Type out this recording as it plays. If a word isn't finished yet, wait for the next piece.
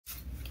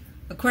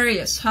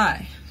Aquarius,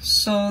 hi.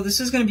 So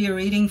this is going to be a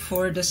reading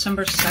for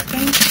December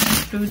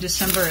 2nd through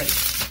December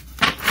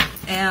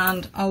 8th.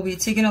 And I'll be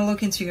taking a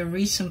look into your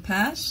recent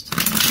past,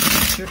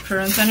 your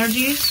current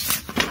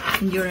energies,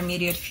 and your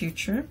immediate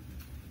future.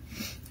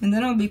 And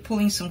then I'll be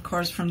pulling some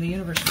cards from the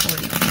universe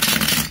for you.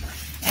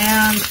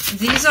 And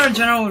these are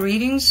general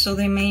readings, so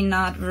they may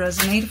not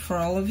resonate for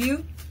all of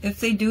you. If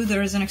they do,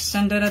 there is an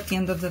extended at the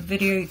end of the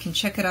video. You can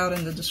check it out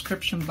in the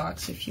description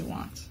box if you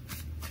want.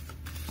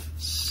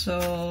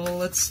 So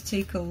let's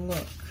take a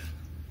look.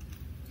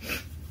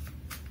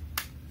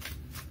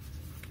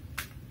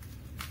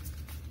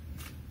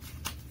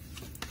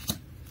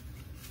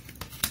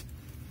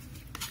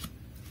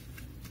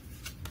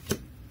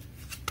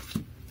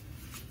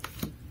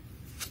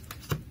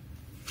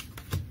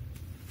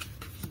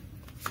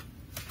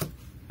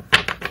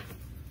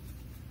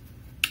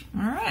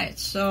 Alright,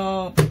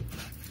 so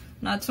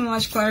not too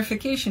much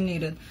clarification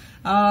needed.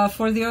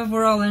 For the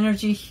overall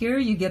energy here,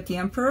 you get the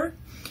Emperor.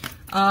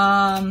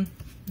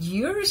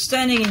 You're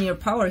standing in your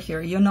power here.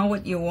 You know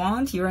what you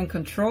want. You're in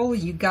control.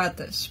 You got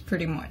this,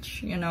 pretty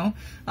much, you know.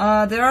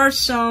 There are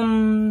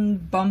some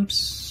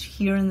bumps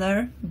here and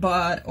there,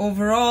 but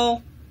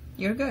overall,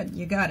 you're good.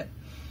 You got it.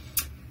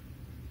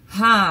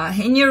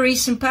 In your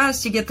recent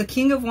past, you get the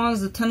King of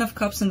Wands, the Ten of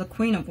Cups, and the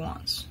Queen of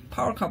Wands.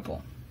 Power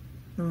couple.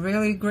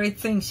 Really great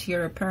things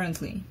here,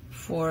 apparently,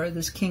 for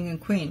this King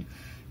and Queen.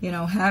 You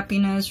know,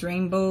 happiness,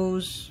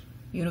 rainbows,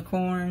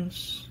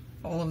 unicorns,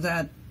 all of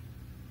that.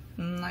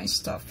 Nice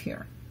stuff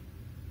here.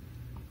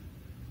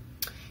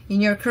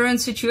 In your current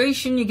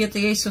situation, you get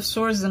the Ace of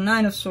Swords, the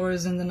Nine of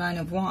Swords, and the Nine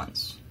of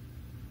Wands.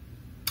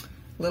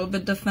 A little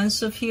bit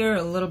defensive here,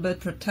 a little bit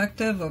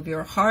protective of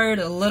your heart,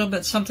 a little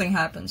bit something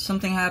happened.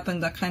 Something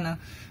happened that kind of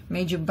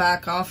made you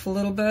back off a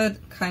little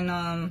bit, kind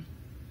of...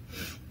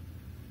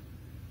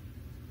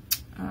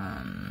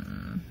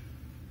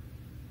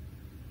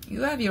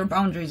 you have your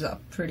boundaries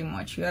up, pretty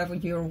much. You have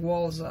your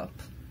walls up.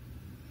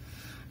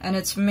 And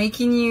it's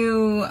making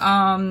you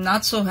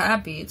not so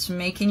happy. It's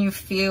making you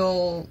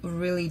feel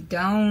really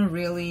down,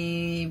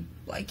 really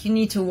like you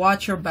need to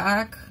watch your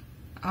back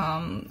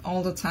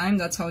all the time.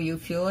 That's how you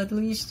feel, at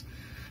least,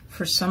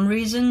 for some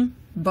reason.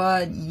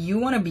 But you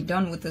want to be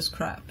done with this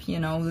crap, you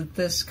know, with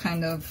this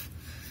kind of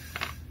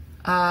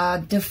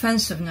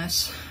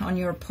defensiveness on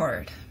your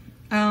part.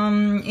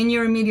 In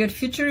your immediate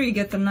future, you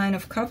get the Nine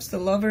of Cups, the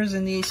Lovers,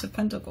 and the Ace of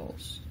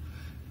Pentacles.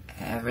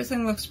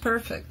 Everything looks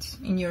perfect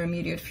in your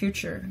immediate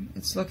future.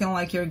 It's looking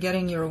like you're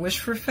getting your wish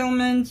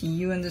fulfillment.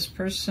 You and this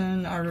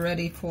person are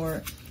ready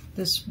for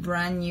this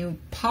brand new,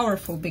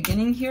 powerful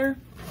beginning here.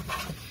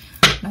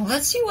 Now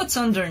let's see what's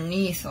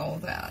underneath all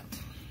that.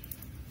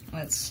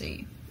 Let's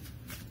see.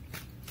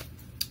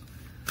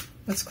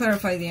 Let's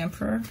clarify the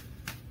Emperor.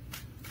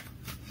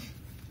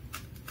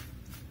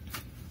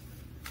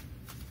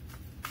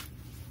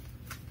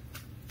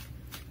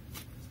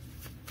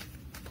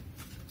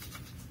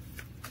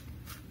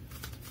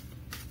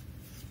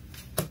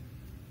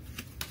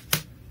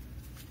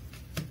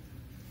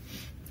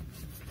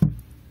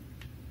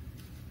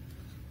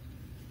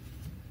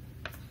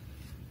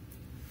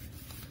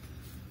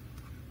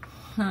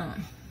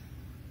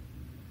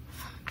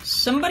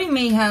 Somebody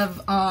may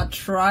have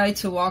tried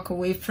to walk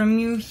away from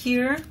you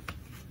here,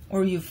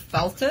 or you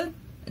felt it.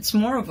 It's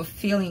more of a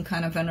feeling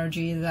kind of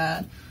energy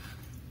that,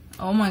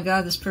 oh my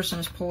god, this person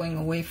is pulling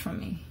away from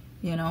me,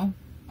 you know?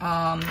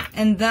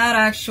 And that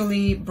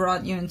actually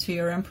brought you into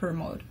your Emperor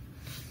mode.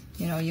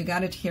 You know, you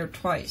got it here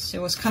twice.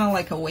 It was kind of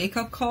like a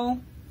wake-up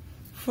call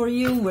for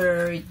you,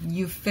 where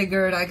you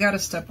figured, I gotta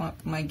step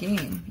up my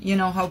game. You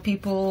know how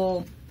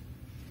people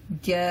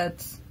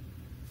get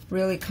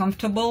really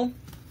comfortable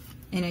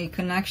in a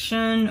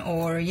connection,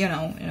 or, you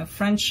know, in a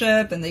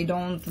friendship, and they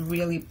don't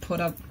really put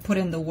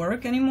in the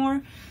work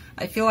anymore.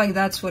 I feel like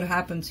that's what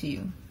happened to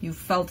you. You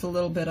felt a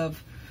little bit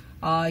of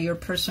your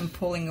person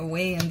pulling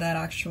away, and that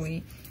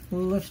actually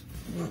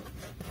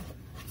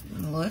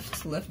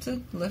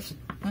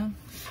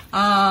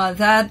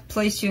that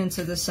placed you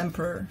into this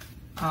Emperor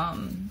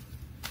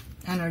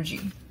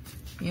energy,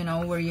 you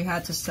know, where you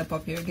had to step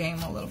up your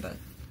game a little bit,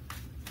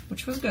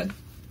 which was good,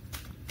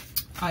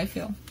 I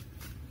feel.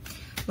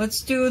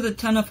 Let's do the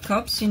Ten of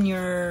Cups in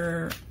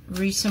your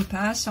recent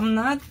past. I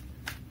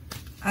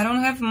don't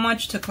have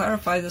much to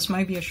clarify. This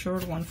might be a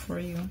short one for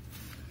you.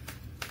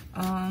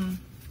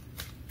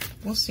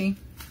 We'll see.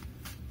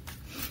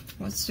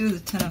 Let's do the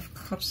Ten of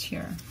Cups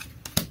here.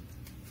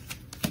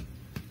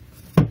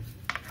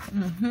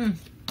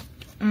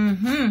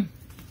 I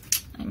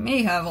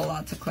may have a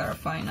lot to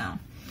clarify now.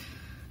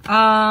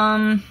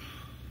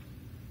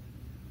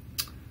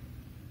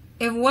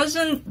 It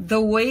wasn't the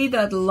way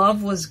that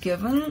love was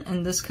given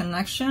in this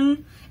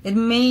connection. It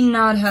may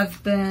not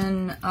have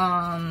been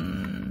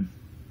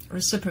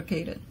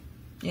reciprocated.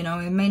 You know,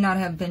 it may not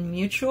have been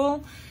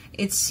mutual.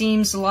 It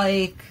seems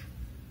like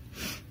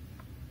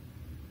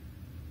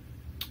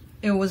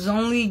it was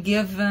only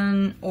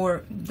given,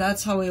 or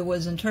that's how it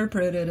was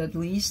interpreted at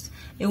least,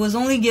 it was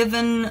only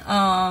given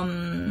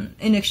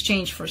in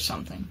exchange for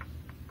something,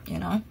 you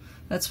know?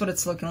 That's what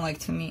it's looking like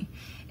to me.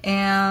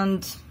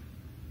 And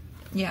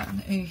yeah,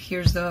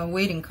 here's the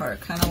waiting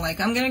card. Kind of like,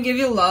 I'm going to give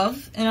you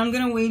love, and I'm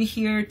going to wait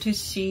here to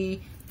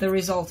see the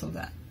result of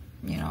that.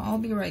 You know, I'll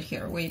be right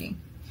here waiting.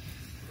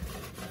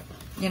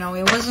 You know,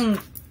 it wasn't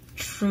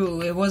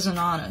true. It wasn't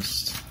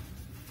honest.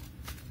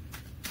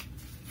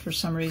 For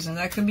some reason.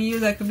 That could be you,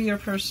 that could be your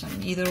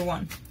person. Either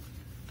one.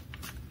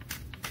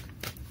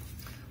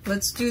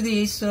 Let's do the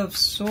Ace of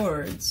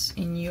Swords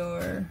in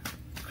your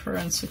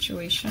current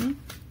situation.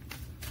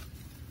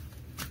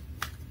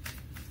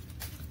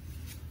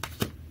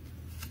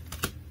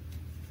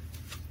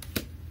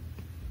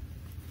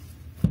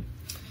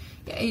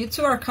 Yeah, you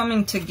two are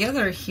coming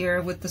together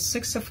here with the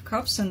Six of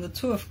Cups and the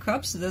Two of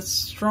Cups. This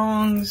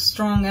strong,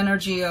 strong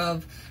energy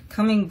of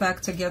coming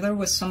back together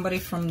with somebody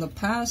from the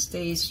past,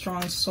 a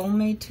strong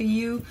soulmate to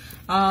you.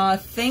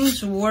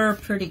 Things were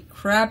pretty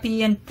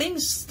crappy, and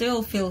things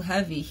still feel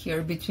heavy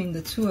here between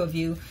the two of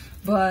you,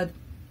 but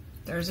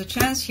there's a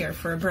chance here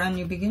for a brand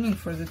new beginning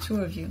for the two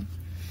of you.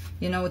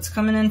 You know, it's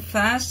coming in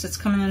fast, it's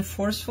coming in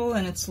forceful,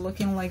 and it's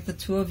looking like the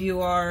two of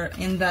you are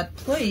in that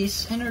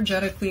place,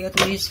 energetically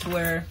at least,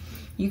 where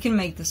you can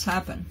make this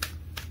happen,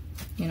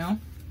 you know?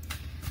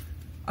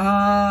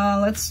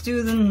 Let's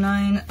do the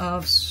Nine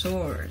of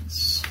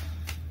Swords.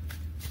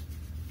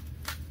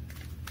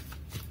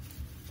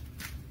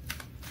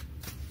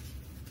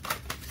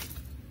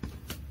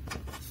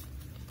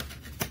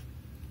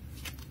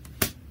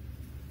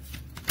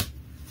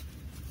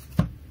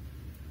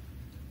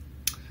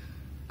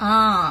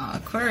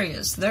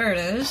 Aquarius, there it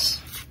is.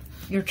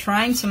 You're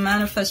trying to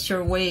manifest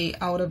your way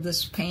out of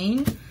this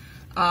pain.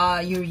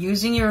 You're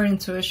using your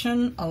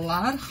intuition a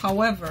lot.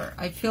 However,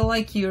 I feel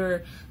like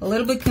you're a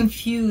little bit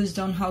confused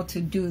on how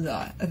to do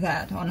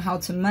that, on how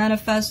to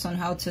manifest, on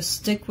how to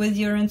stick with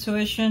your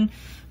intuition,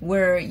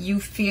 where you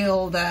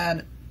feel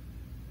that,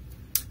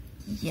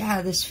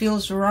 yeah, this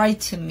feels right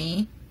to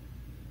me.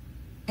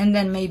 And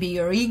then maybe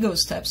your ego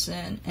steps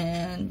in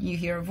and you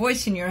hear a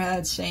voice in your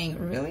head saying,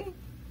 really?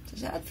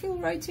 Does that feel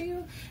right to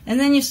you? And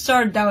then you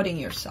start doubting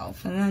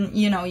yourself. And then,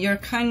 you know, you're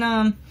kind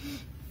of,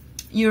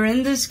 you're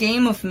in this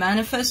game of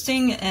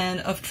manifesting and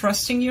of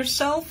trusting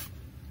yourself.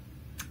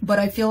 But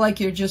I feel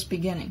like you're just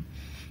beginning,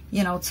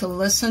 you know, to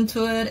listen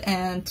to it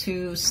and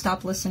to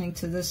stop listening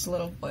to this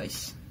little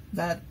voice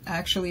that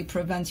actually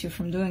prevents you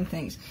from doing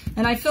things.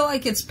 And I feel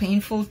like it's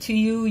painful to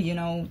you, you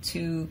know,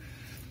 to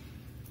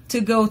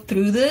go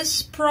through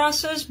this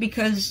process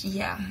because,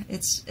 yeah,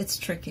 it's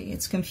tricky.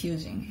 It's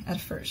confusing at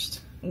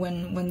first.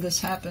 When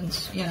this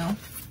happens, you know,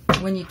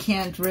 when you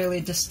can't really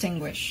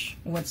distinguish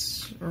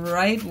what's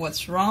right,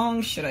 what's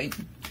wrong, should I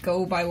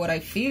go by what I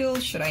feel,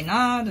 should I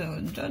not,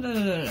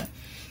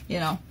 you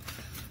know.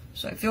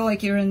 So I feel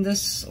like you're in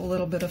this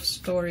little bit of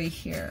story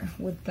here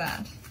with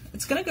that.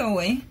 It's gonna go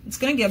away. It's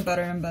gonna get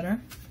better and better.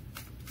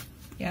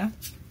 Yeah.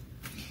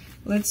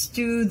 Let's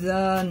do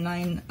the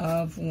Nine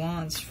of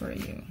Wands for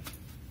you.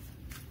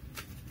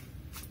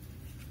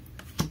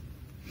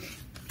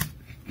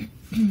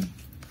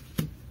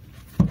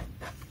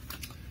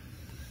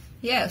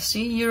 Yeah,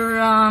 see, you're,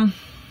 I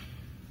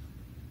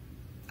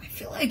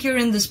feel like you're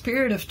in this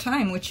period of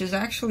time, which is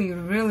actually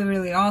really,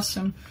 really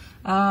awesome,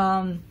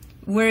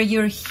 where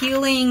you're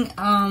healing,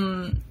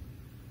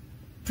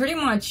 pretty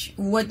much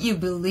what you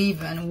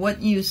believe in,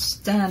 what you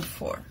stand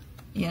for,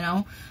 you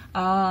know,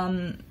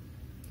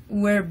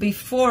 where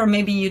before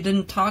maybe you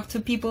didn't talk to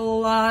people a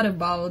lot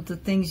about the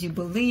things you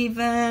believe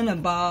in,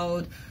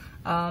 about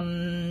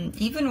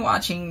even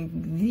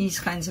watching these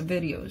kinds of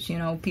videos, you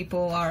know,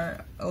 people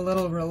are a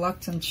little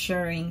reluctant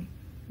sharing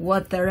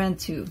what they're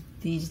into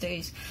these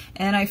days.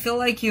 And I feel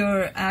like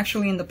you're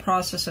actually in the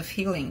process of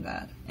healing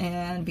that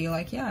and be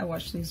like, yeah, I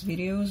watch these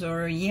videos,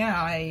 or yeah,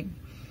 I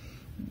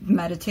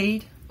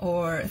meditate,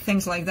 or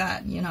things like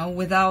that, you know,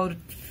 without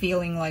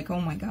feeling like, oh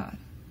my God,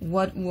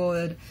 what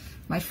would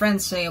my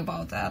friends say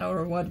about that?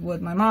 Or what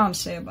would my mom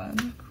say about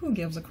it? Who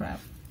gives a crap,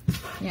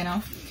 you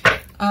know?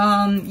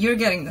 You're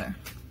getting there.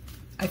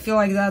 I feel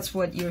like that's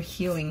what you're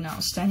healing now,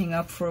 standing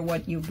up for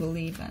what you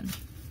believe in.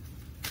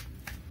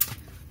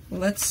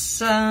 Let's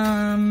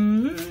clarify.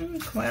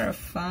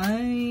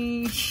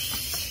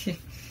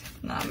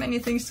 Not many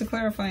things to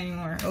clarify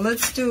anymore.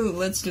 Let's do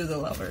the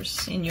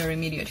Lovers in your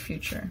immediate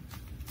future.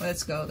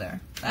 Let's go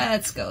there.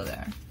 Let's go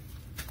there.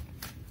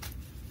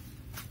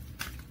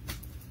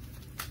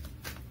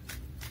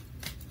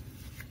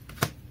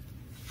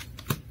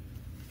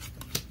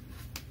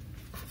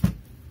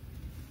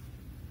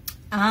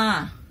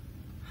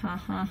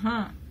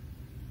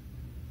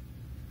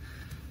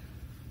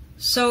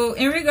 So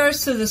in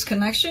regards to this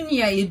connection,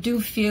 yeah, you do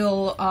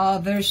feel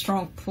a very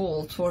strong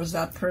pull towards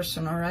that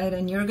person, all right?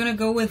 And you're going to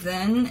go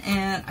within,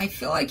 and I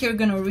feel like you're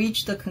going to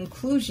reach the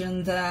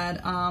conclusion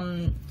that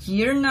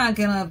you're not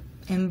going to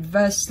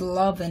invest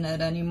love in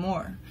it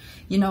anymore.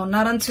 You know,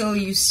 not until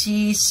you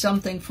see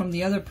something from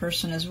the other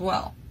person as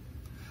well.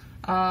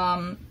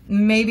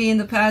 Maybe in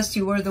the past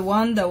you were the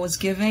one that was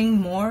giving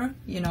more,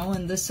 you know,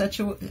 in this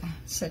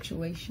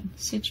situation,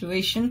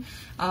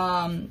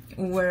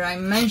 where I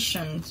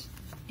mentioned,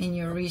 in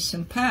your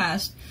recent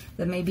past,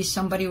 that maybe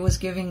somebody was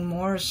giving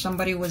more,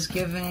 somebody was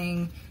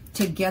giving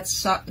to get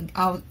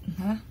out.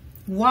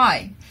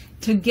 Why?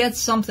 To get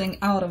something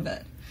out of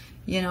it,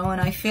 you know.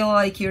 And I feel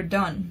like you're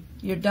done.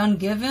 You're done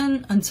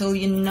giving until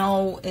you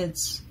know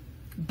it's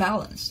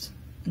balanced,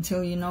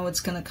 until you know it's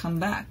gonna come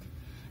back.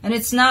 And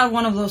it's not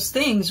one of those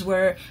things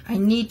where I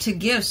need to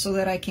give so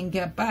that I can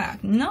get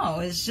back.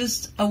 No, it's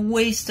just a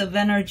waste of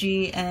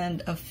energy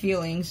and of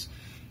feelings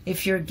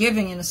if you're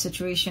giving in a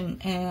situation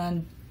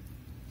and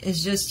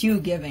it's just you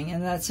giving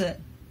and that's it.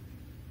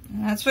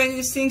 And that's why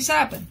these things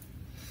happen,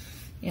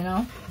 you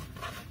know?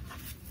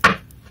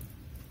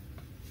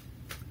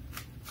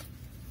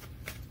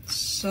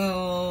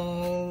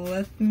 So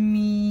let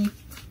me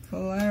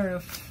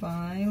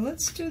clarify.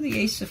 Let's do the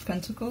Ace of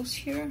Pentacles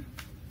here.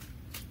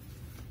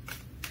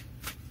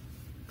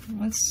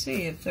 Let's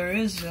see if there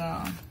is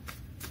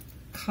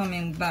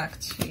coming back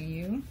to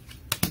you.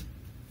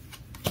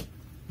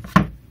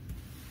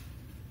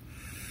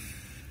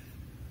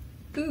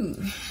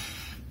 Ooh.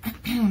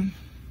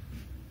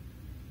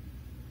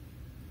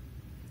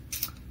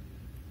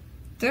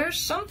 There's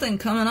something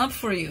coming up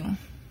for you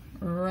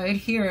right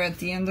here at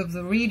the end of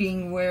the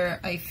reading where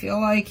I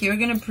feel like you're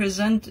going to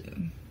present...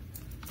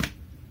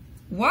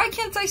 Why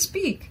can't I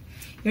speak?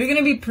 You're going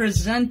to be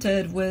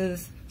presented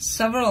with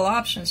several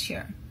options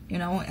here. You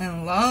know,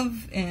 in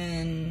love,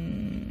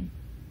 in...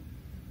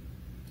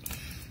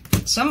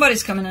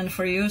 Somebody's coming in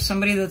for you,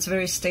 somebody that's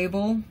very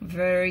stable,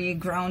 very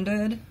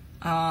grounded,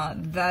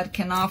 that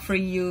can offer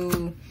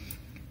you,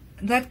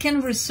 that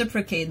can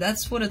reciprocate.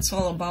 That's what it's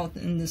all about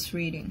in this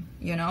reading,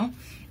 you know?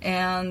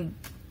 And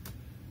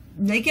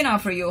they can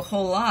offer you a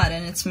whole lot,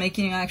 and it's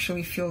making you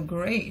actually feel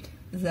great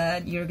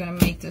that you're going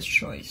to make this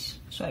choice.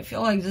 So I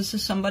feel like this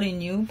is somebody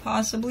new,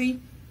 possibly.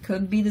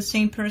 Could be the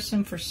same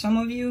person for some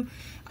of you.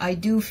 I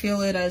do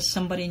feel it as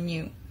somebody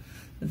new,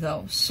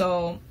 though.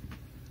 So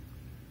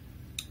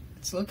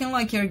it's looking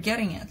like you're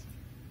getting it,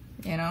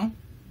 you know?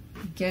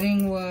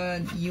 Getting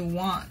what you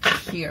want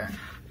here.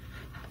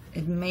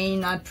 It may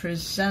not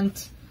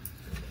present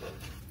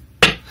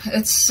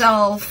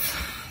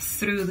itself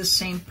through the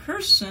same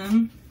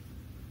person,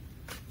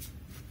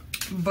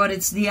 but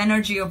it's the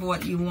energy of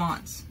what you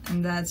want,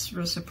 and that's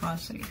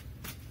reciprocity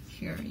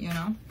here, you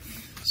know?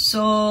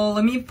 So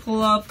let me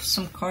pull up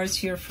some cards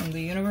here from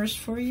the universe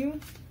for you.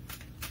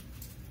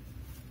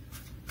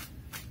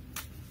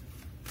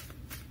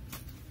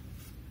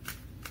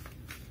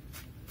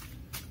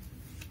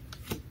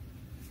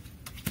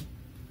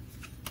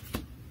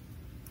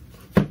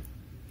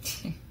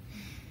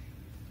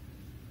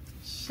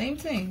 Same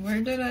thing.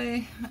 Where did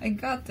I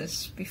got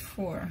this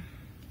before?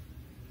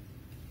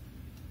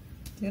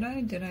 Did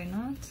I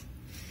not?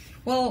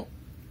 Well,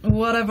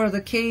 whatever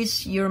the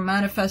case, you're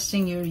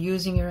manifesting, you're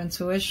using your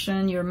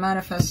intuition, you're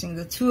manifesting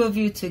the two of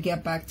you to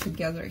get back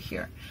together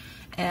here.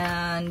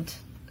 And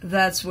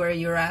that's where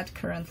you're at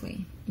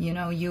currently. You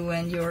know, you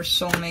and your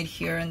soulmate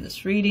here in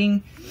this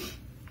reading.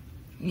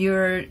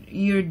 You're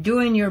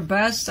doing your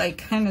best. I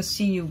kind of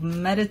see you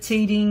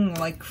meditating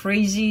like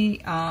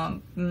crazy,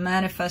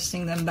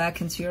 manifesting them back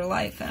into your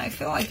life. And I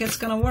feel like it's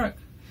gonna work.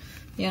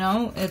 You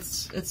know,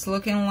 it's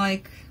looking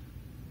like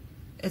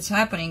it's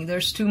happening.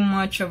 There's too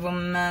much of a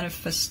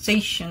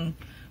manifestation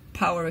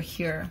power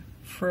here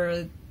for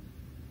it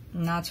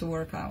not to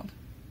work out.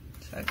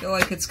 So I feel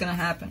like it's gonna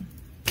happen.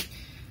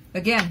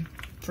 Again,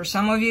 for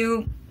some of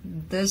you,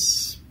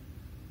 this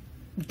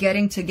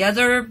getting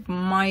together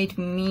might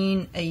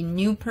mean a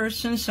new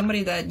person,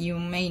 somebody that you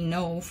may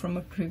know from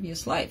a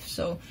previous life.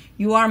 So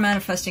you are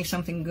manifesting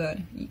something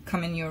good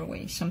coming your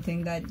way,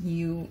 something that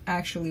you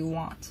actually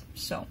want.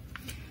 So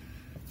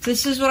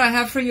this is what I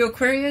have for you,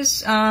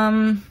 Aquarius.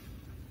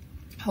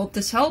 Hope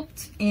this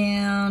helped,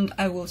 and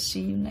I will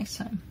see you next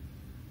time.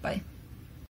 Bye.